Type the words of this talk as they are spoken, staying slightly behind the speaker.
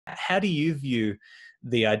How do you view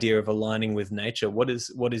the idea of aligning with nature? What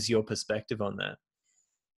is your perspective on that?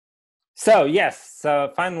 So yes,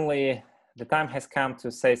 so finally the time has come to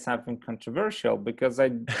say something controversial, because I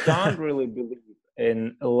don't really believe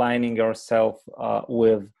in aligning ourselves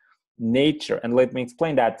with nature. And let me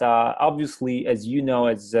explain that. Obviously, as you know,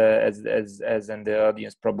 as and the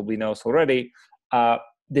audience probably knows already,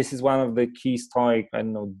 this is one of the key Stoic, I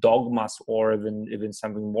don't know, dogmas, or even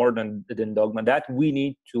something more than dogma, that we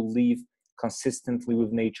need to live consistently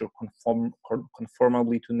with nature,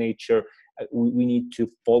 conformably to nature. We need to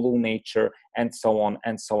follow nature, and so on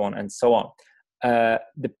and so on and so on.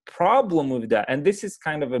 The problem with that, and this is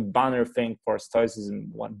kind of a banner thing for Stoicism,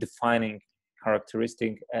 one defining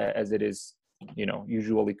characteristic as it is,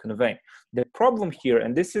 usually conveying. The problem here,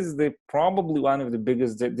 and this is probably one of the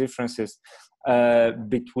biggest differences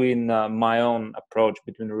between my own approach,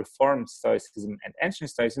 between Reformed Stoicism and Ancient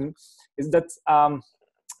Stoicism, is that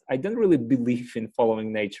I don't really believe in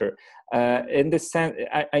following nature. In the sense,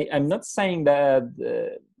 I'm not saying that,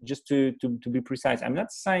 just to be precise, I'm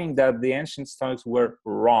not saying that the ancient Stoics were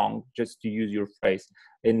wrong, just to use your phrase,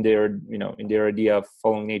 in their idea of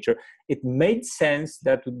following nature. It made sense.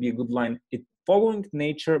 That would be a good line. Following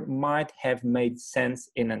nature might have made sense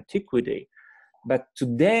in antiquity, but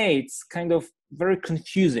today it's kind of very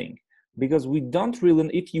confusing, because we don't really,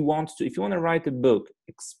 if you want to write a book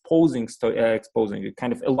exposing,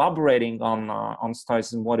 kind of elaborating on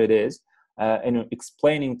Stoicism, what it is, and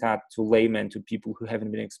explaining that to laymen, to people who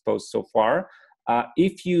haven't been exposed so far,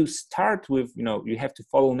 if you start with, you have to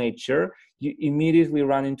follow nature, you immediately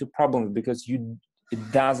run into problems, because you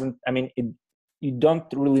don't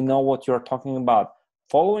really know what you're talking about.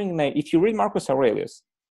 If you read Marcus Aurelius,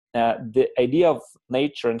 the idea of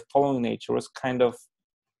nature and following nature was kind of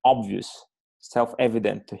obvious,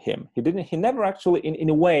 self-evident to him. He never actually, in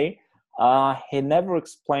a way, he never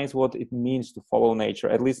explains what it means to follow nature,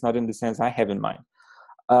 at least not in the sense I have in mind.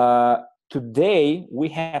 Today, we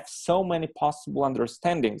have so many possible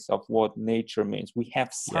understandings of what nature means. We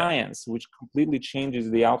have science, which completely changes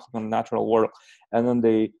the outlook on the natural world and on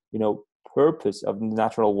the, purpose of the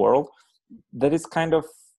natural world. That is kind of,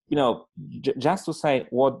 just to say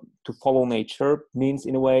what to follow nature means,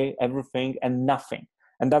 in a way, everything and nothing.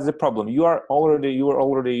 And that's the problem. You have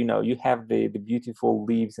the beautiful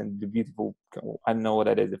leaves and the beautiful, I don't know what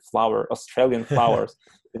that is, the flower, Australian flowers,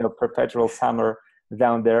 perpetual summer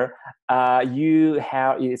down there. And you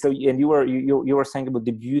were saying about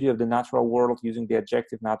the beauty of the natural world, using the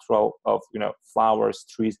adjective natural of, flowers,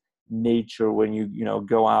 trees, nature, when you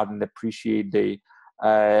go out and appreciate the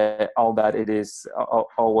all that it is,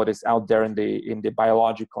 all what is out there in the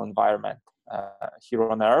biological environment here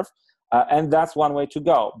on Earth. And that's one way to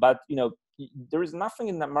go. But, there is nothing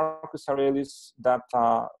in Marcus Aurelius that,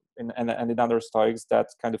 and in other Stoics, that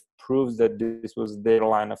kind of proves that this was their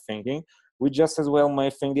line of thinking. We just as well may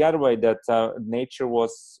think the other way, that nature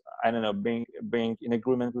was, being in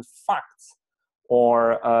agreement with facts,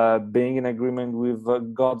 or being in agreement with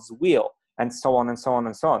God's will, and so on and so on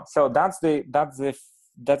and so on. So that's the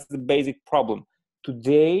basic problem.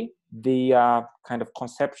 Today, the kind of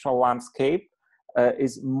conceptual landscape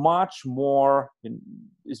is much more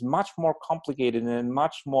complicated and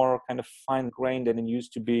much more kind of fine-grained than it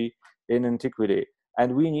used to be in antiquity.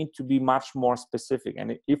 And we need to be much more specific.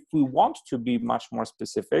 And if we want to be much more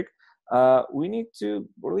specific, we need to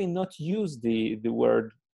really not use the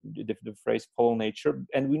phrase follow nature,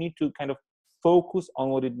 and we need to kind of focus on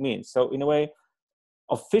what it means. So in a way,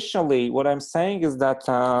 officially, what I'm saying is that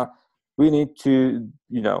we need to,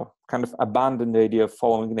 kind of abandon the idea of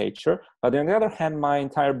following nature. But on the other hand, my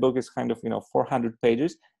entire book is kind of, 400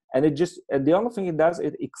 pages. And the only thing it does,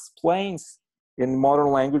 it explains in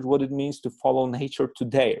modern language what it means to follow nature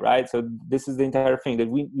today, right? So this is the entire thing, that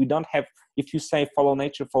we don't have, if you say follow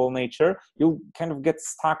nature, you'll kind of get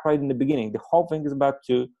stuck right in the beginning. The whole thing is about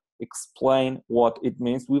to explain what it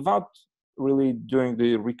means without really doing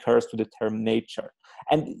the recurse to the term nature.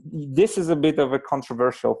 And this is a bit of a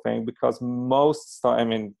controversial thing, because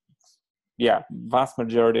vast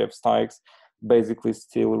majority of Stoics basically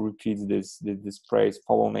still repeats this phrase,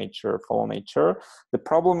 follow nature. The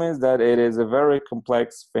problem is that it is a very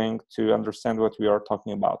complex thing to understand what we are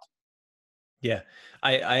talking about. Yeah,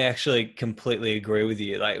 I actually completely agree with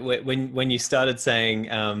you. Like when you started saying,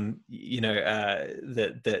 that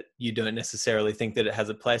you don't necessarily think that it has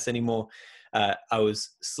a place anymore, I was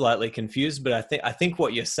slightly confused. But I think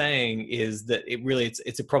what you're saying is that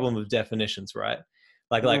it's a problem of definitions, right?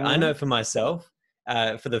 Like I know for myself,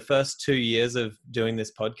 for the first 2 years of doing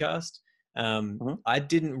this podcast, I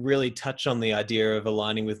didn't really touch on the idea of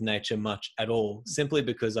aligning with nature much at all, simply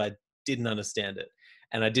because I didn't understand it.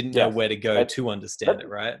 and I didn't know Yes. where to go to understand it,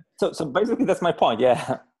 right? So basically that's my point.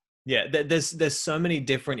 Yeah. Yeah, there's so many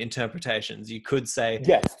different interpretations. You could say,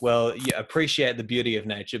 Yes. well, you appreciate the beauty of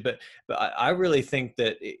nature, but I really think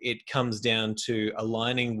that it comes down to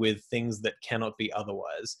aligning with things that cannot be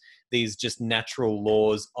otherwise. These just natural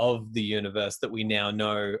laws of the universe that we now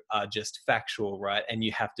know are just factual, right? And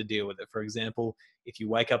you have to deal with it. For example, if you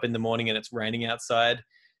wake up in the morning and it's raining outside,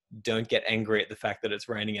 don't get angry at the fact that it's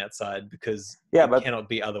raining outside, because Yeah, it but cannot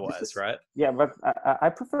be otherwise, right? yeah, but I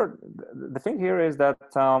prefer, the thing here is that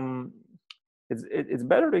it's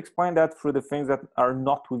better to explain that through the things that are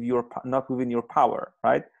not within your power,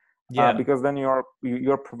 right? Yeah. Because then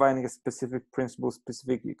you're providing a specific principle,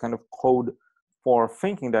 specific kind of code for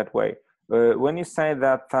thinking that way. When you say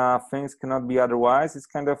that things cannot be otherwise, it's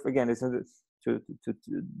kind of, again, it's to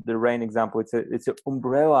the rain example. It's an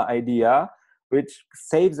umbrella idea which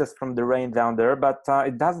saves us from the rain down there, but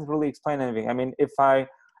it doesn't really explain anything. I mean, if I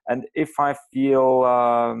feel,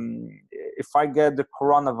 if I get the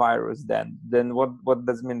coronavirus, then what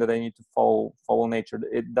does it mean that I need to follow nature?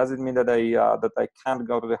 It doesn't mean that I can't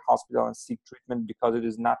go to the hospital and seek treatment because it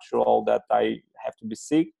is natural that I have to be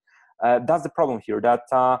sick. That's the problem here. That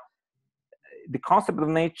the concept of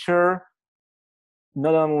nature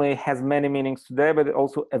not only has many meanings today, but it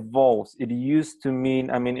also evolves. It used to mean,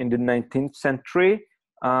 I mean, in the 19th century,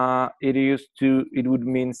 it would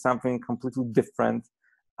mean something completely different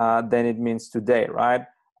than it means today, right?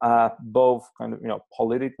 Both kind of,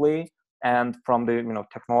 politically and from the,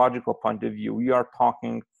 technological point of view. We are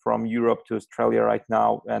talking from Europe to Australia right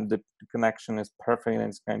now, and the connection is perfect, and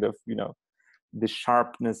it's kind of, the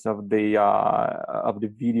sharpness of the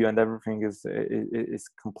video and everything is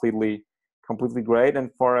completely great.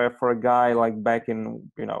 And for a guy like back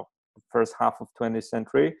in, the first half of 20th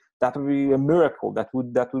century, that would be a miracle. That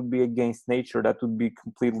would be against nature. That would be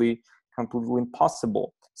completely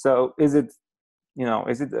impossible. So is it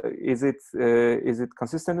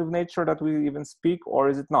consistent with nature that we even speak, or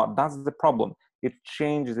is it not? That's the problem. It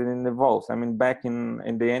changes and it evolves. I mean, back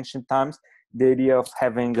in the ancient times, the idea of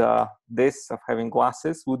having having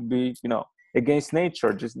glasses would be, against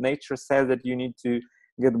nature. Just nature says that you need to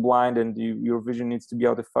get blind and your vision needs to be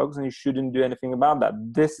out of focus, and you shouldn't do anything about that.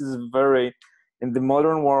 This is in the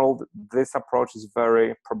modern world, this approach is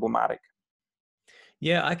very problematic.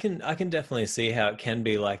 Yeah, I can definitely see how it can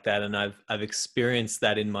be like that, and I've experienced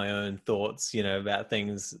that in my own thoughts, about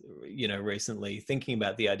things, recently, thinking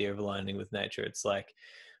about the idea of aligning with nature. It's like,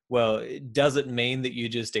 well, does it mean that you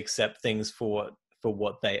just accept things for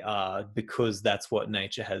what they are because that's what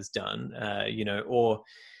nature has done, or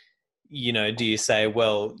do you say,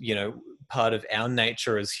 well, part of our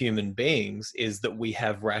nature as human beings is that we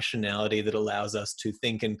have rationality that allows us to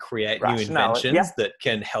think and create new Rationality, inventions yeah. that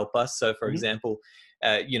can help us. So, for Mhm. example,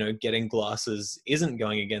 getting glasses isn't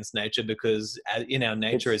going against nature, because in our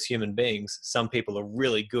nature as human beings, some people are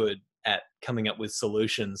really good at coming up with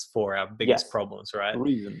solutions for our biggest Yes, problems, right?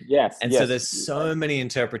 reason. Yes, And so yes. there's so many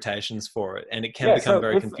interpretations for it, and it can Yeah. become So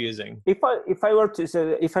very confusing. if I were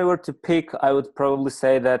to pick, I would probably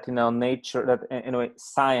say that, nature, that in a way,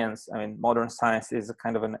 science. I mean, modern science is a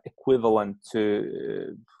kind of an equivalent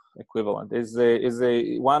to is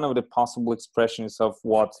a one of the possible expressions of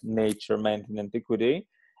what nature meant in antiquity,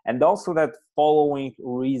 and also that following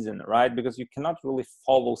reason, right? Because you cannot really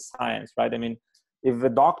follow science, right? I mean, if a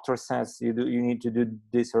doctor says you need to do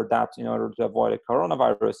this or that in order to avoid a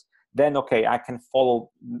coronavirus, then okay, I can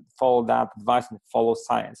follow that advice and follow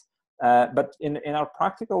science. But in our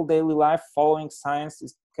practical daily life, following science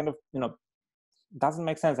is kind of, doesn't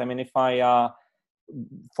make sense. I mean, if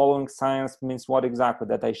following science means what exactly?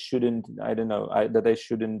 That I shouldn't, I don't know, that I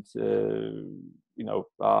shouldn't,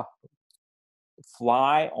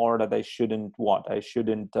 fly, or that I shouldn't what? I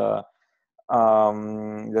shouldn't, that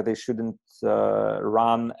they shouldn't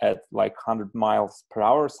run at like 100 miles per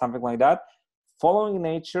hour, something like that. Following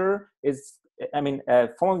nature is,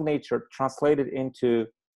 following nature translated into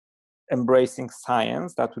embracing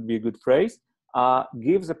science, that would be a good phrase,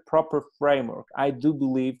 gives a proper framework. I do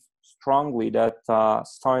believe strongly that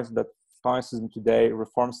Stoicism today,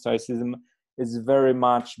 Reformed Stoicism, is very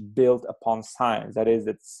much built upon science. That is,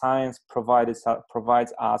 that science provides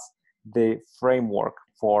us the framework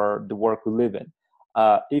for the work we live in.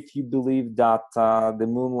 If you believe that the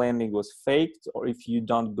moon landing was faked, or if you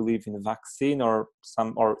don't believe in a vaccine, or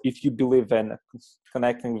if you believe in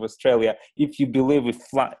connecting with Australia, if you believe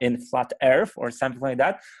in flat Earth or something like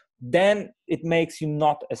that, then it makes you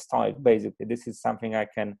not a Stoic. Basically, this is something I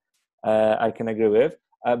can agree with.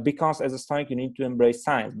 because as a Stoic you need to embrace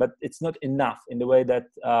science, but it's not enough in the way that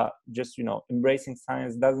just embracing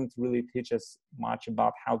science doesn't really teach us much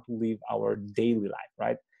about how to live our daily life,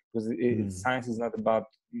 right? Because science is not about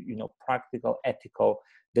practical ethical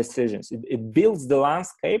decisions. It builds the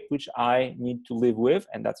landscape which I need to live with,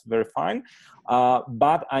 and that's very fine,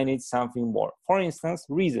 but I need something more. For instance,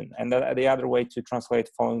 reason, and the other way to translate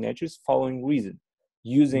following nature is following reason,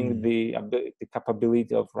 using the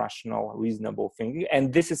capability of rational, reasonable thinking.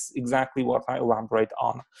 And this is exactly what I elaborate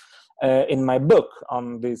on in my book.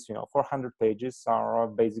 On these 400 pages are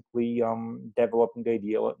basically developing the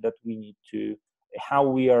idea that we need to, how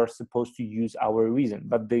we are supposed to use our reason.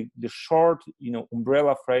 But the short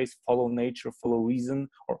umbrella phrase, follow nature, follow reason,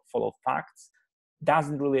 or follow facts,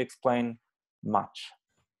 doesn't really explain much.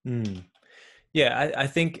 Yeah, I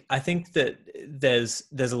think that there's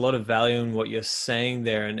a lot of value in what you're saying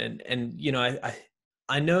there, and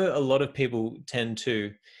I know a lot of people tend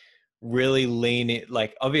to really lean it,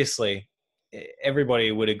 like obviously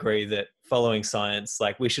everybody would agree that following science,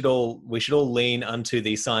 like we should all lean unto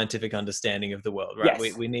the scientific understanding of the world, right?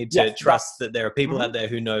 Yes. We need to trust that there are people out there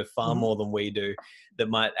who know far more than we do that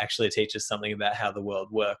might actually teach us something about how the world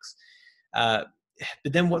works. But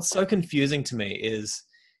then what's so confusing to me is,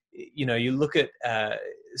 you look at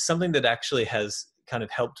something that actually has kind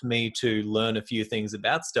of helped me to learn a few things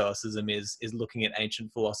about Stoicism is looking at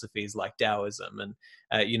ancient philosophies like Taoism and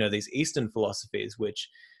these Eastern philosophies, which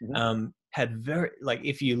had very, like,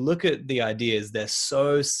 if you look at the ideas, they're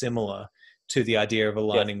so similar to the idea of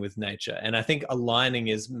aligning with nature. And I think aligning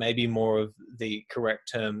is maybe more of the correct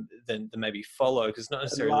term than maybe follow, because not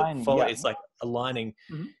necessarily aligning, follow, it's like aligning.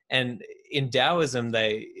 And in Taoism,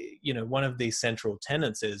 they, one of the central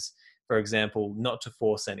tenets is, for example, not to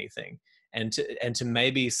force anything, and to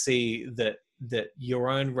maybe see that your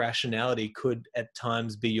own rationality could at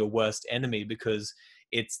times be your worst enemy, because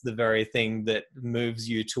it's the very thing that moves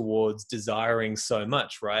you towards desiring so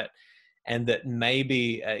much, right? And that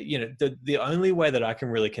maybe, the only way that I can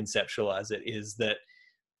really conceptualize it is that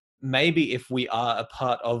maybe if we are a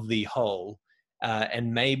part of the whole,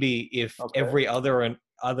 and maybe if every other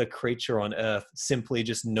creature on Earth simply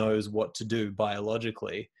just knows what to do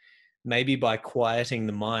biologically, maybe by quieting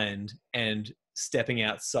the mind and stepping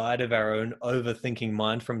outside of our own overthinking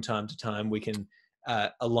mind from time to time, we can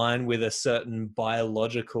align with a certain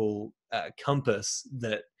biological compass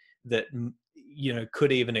that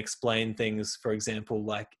could even explain things, for example,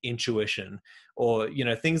 like intuition, or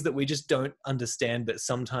things that we just don't understand, but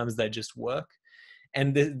sometimes they just work.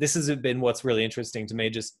 And this has been what's really interesting to me,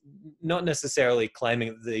 just not necessarily claiming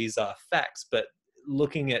that these are facts, but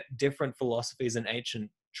looking at different philosophies and ancient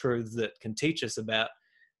truths that can teach us about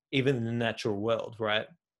even the natural world, right?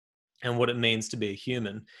 And what it means to be a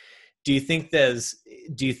human. Do you think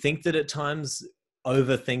that at times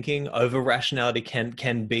overthinking, over rationality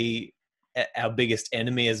can be our biggest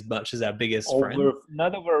enemy as much as our biggest friend?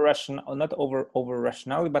 Not over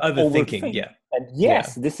rationality, but overthinking. Yeah. And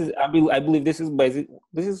yes, this is, I believe this is basic.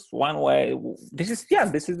 This is one way. This is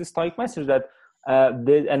the Stoic message that,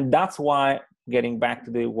 and that's why, getting back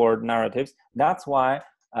to the word narratives, that's why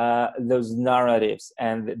those narratives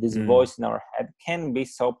and this voice in our head can be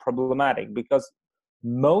so problematic, because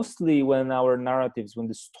mostly when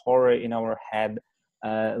the story in our head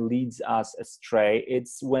leads us astray,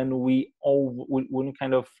 it's when we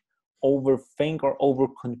kind of overthink or over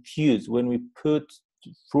confuse, when we put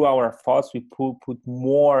through our thoughts, we put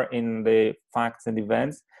more in the facts and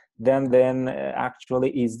events than actually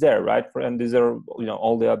is there, right? And these are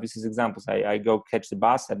all the obvious examples. I go catch the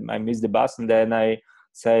bus and I miss the bus, and then I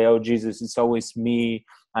say, oh Jesus, it's always me,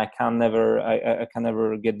 I can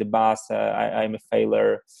never get the bus, I'm a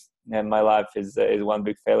failure, and my life is one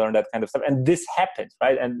big failure, and that kind of stuff. And this happens,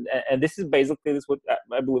 right? And this is basically what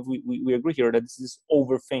I believe we agree here, that this is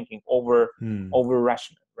overthinking, over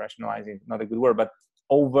rationalizing, not a good word, but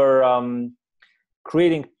over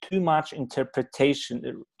creating too much interpretation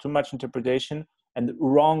and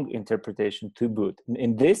wrong interpretation to boot.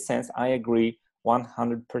 In this sense, I agree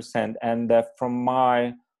 100%. And from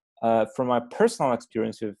my personal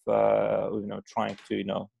experience with trying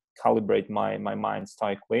to calibrate my mind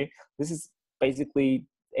stoically, this is basically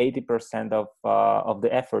 80% of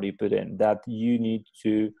the effort you put in, that you need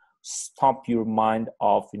to stop your mind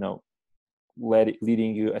off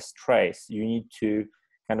leading you astray. You need to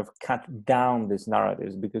kind of cut down these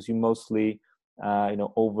narratives, because you mostly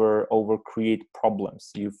over create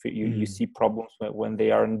problems. You see problems when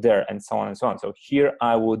they aren't there, and so on and so on. So here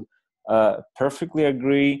I would perfectly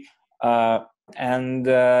agree, and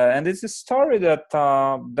it's a story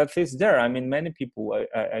that is there. I mean, many people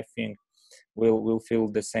I think will feel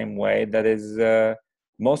the same way. That is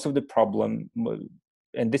most of the problem,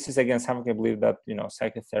 and this is again something I believe that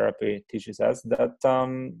psychotherapy teaches us, that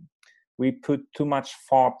we put too much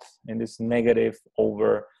thought in this negative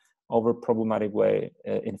over problematic way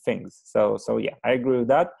in things. So yeah, I agree with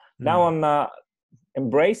that. Now on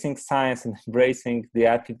embracing science and embracing the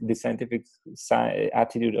scientific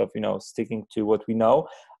attitude of sticking to what we know,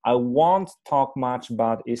 I won't talk much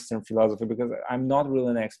about Eastern philosophy because I'm not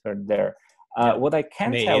really an expert there. What I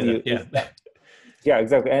can tell you is that, yeah,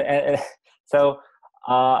 exactly. And so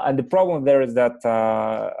and the problem there is that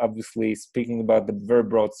obviously speaking about the very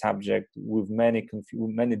broad subject with many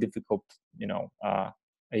difficult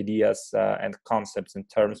ideas and concepts and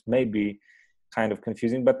terms may be kind of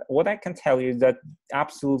confusing, but what I can tell you is that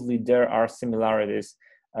absolutely there are similarities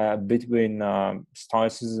between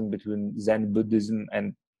Stoicism, between Zen Buddhism,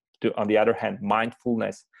 and on the other hand,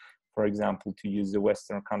 mindfulness, for example, to use the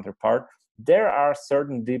Western counterpart. There are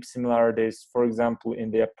certain deep similarities, for example,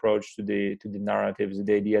 in the approach to the narratives,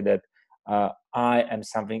 the idea that I am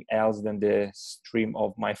something else than the stream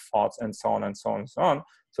of my thoughts, and so on and so on and so on.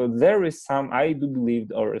 So there is some, I do believe,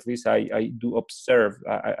 or at least I do observe,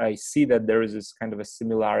 I see that there is this kind of a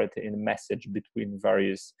similarity in message between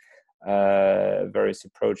various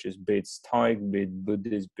approaches, be it Stoic, be it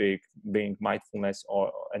Buddhist, being mindfulness,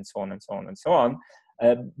 and so on and so on and so on.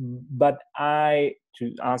 But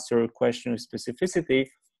to answer your question with specificity,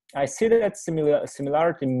 I see that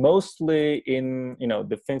similarity mostly in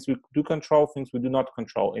the things we do control, things we do not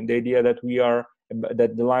control, in the idea that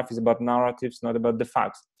that the life is about narratives, not about the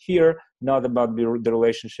facts. Here, not about the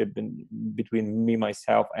relationship between me,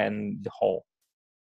 myself, and the whole.